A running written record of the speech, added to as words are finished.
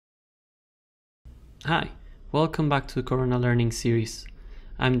Hi, welcome back to the Corona Learning Series.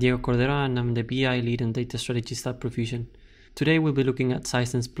 I'm Diego Cordero and I'm the BI Lead and Data Strategist at Profusion. Today we'll be looking at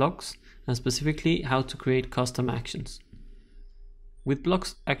Sisense BloXs and specifically how to create custom actions. With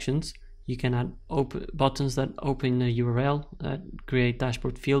Blox actions, you can add buttons that open a URL, that create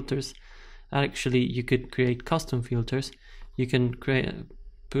dashboard filters. Actually, you could create custom filters. You can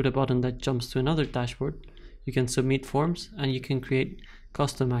put a button that jumps to another dashboard. You can submit forms and you can create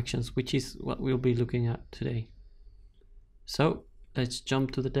custom actions, which is what we'll be looking at today. So let's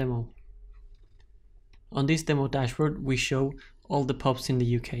jump to the demo. On this demo dashboard, we show all the pubs in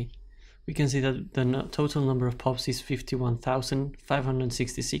the UK. We can see that the total number of pubs is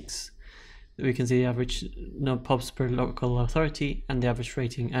 51,566. We can see the average pubs per local authority and the average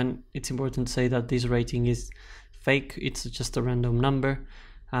rating. And it's important to say that this rating is fake. It's just a random number.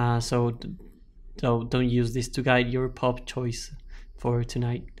 So don't use this to guide your pub choice for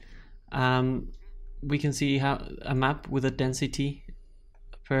tonight. We can see how a map with a density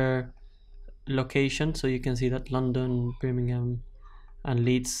per location. So you can see that London, Birmingham, and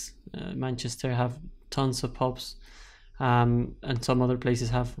Leeds, Manchester have tons of pubs, and some other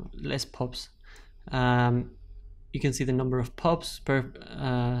places have less pubs. You can see the number of pubs per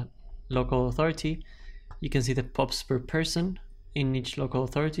local authority. You can see the pubs per person in each local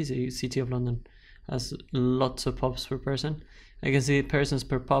authority. So City of London has lots of pubs per person. I can see persons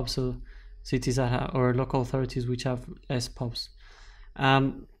per pub, so cities that have, or local authorities which have less pubs.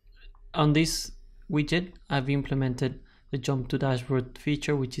 On this widget, I've implemented the Jump to Dashboard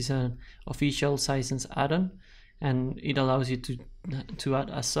feature, which is an official Sisense add-on, and it allows you to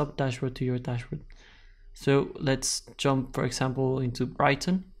add a sub dashboard to your dashboard. So let's jump, for example, into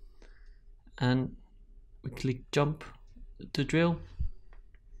Brighton, and we click Jump to drill.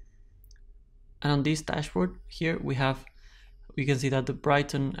 And on this dashboard here, we can see that the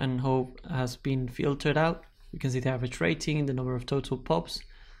Brighton and Hove has been filtered out. We can see the average rating, the number of total pubs,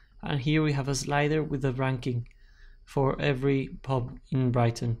 and here we have a slider with the ranking for every pub in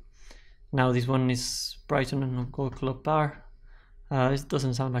Brighton. Now this one is Brighton and Hove Golf Club Bar. It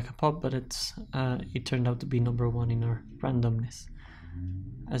doesn't sound like a pub, but it turned out to be number one in our randomness.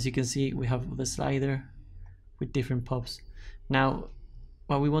 As you can see, we have the slider with different pubs. Now,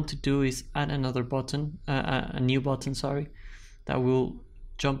 what we want to do is add another button, a new button, sorry, that will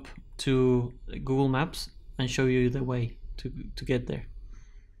jump to Google Maps and show you the way to get there.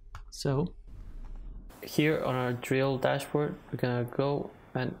 So here on our drill dashboard, we're gonna go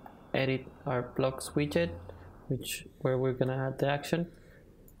and edit our Blox widget, where we're gonna add the action,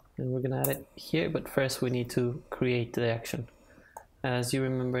 and we're gonna add it here. But first, we need to create the action. As you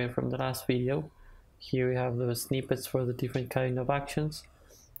remember from the last video, here we have the snippets for the different kind of actions.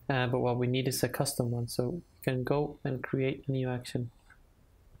 But what we need is a custom one, so we can go and create a new action.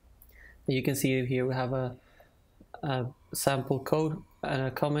 You can see here we have a sample code and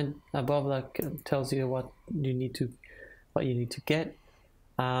a comment above that tells you what you need to get.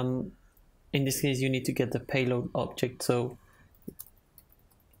 In this case, you need to get the payload object. So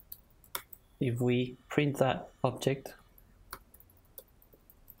if we print that object,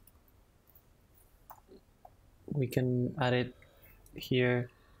 we can add it here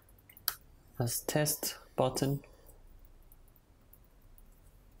as test button.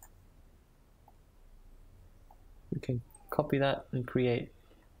 We can copy that and create,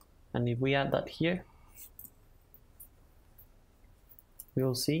 and if we add that here, we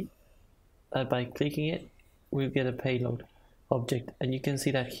will see that by clicking it, we'll get a payload object. And you can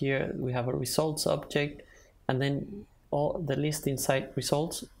see that here we have a results object, and then all the list inside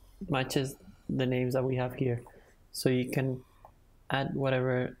results matches the names that we have here. So you can add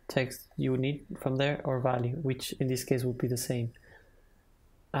whatever text you need from there, or value, which in this case would be the same.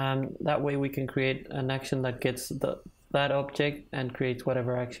 That way we can create an action that gets that object and creates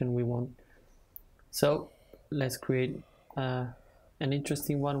whatever action we want. So let's create an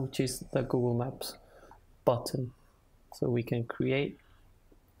interesting one, which is the Google Maps button. So we can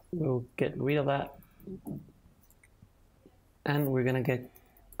we'll get rid of that, and we're gonna get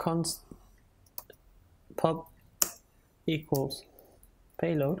const pub equals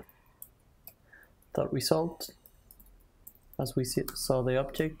payload dot result, as we saw the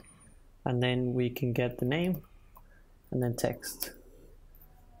object, and then we can get the name and then text,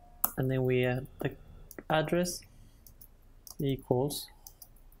 and then we add the address equals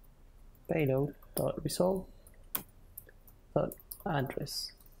payload dot result dot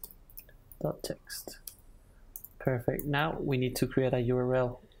address dot text. Perfect. Now we need to create a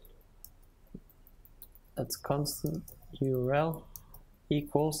URL. That's constant URL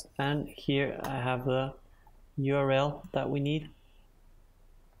equals, and here I have the URL that we need.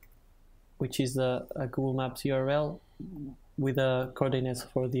 which is a Google Maps URL with the coordinates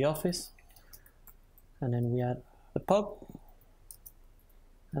for the office, and then we add the pub,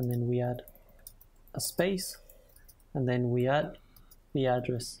 and then we add a space, and then we add the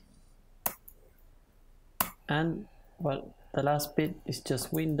address. And well, the last bit is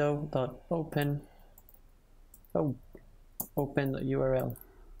just window.open. Oh, open the URL.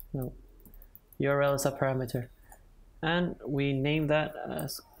 No, URL is a parameter, and we name that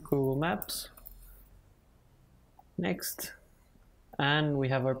as Google Maps. Next, and we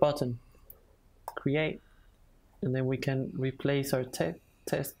have our button, create, and then we can replace our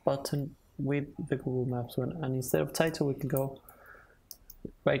test button with the Google Maps one, and instead of title we can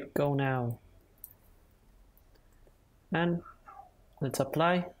write go now, and let's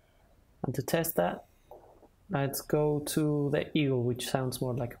apply. And to test that, let's go to the eagle, which sounds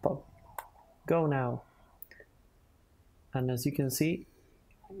more like a pub. Go now. And as you can see,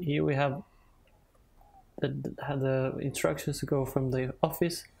 here we have the instructions to go from the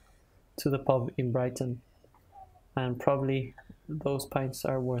office to the pub in Brighton, and probably those pints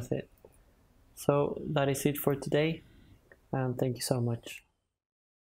are worth it. So that is it for today, and thank you so much.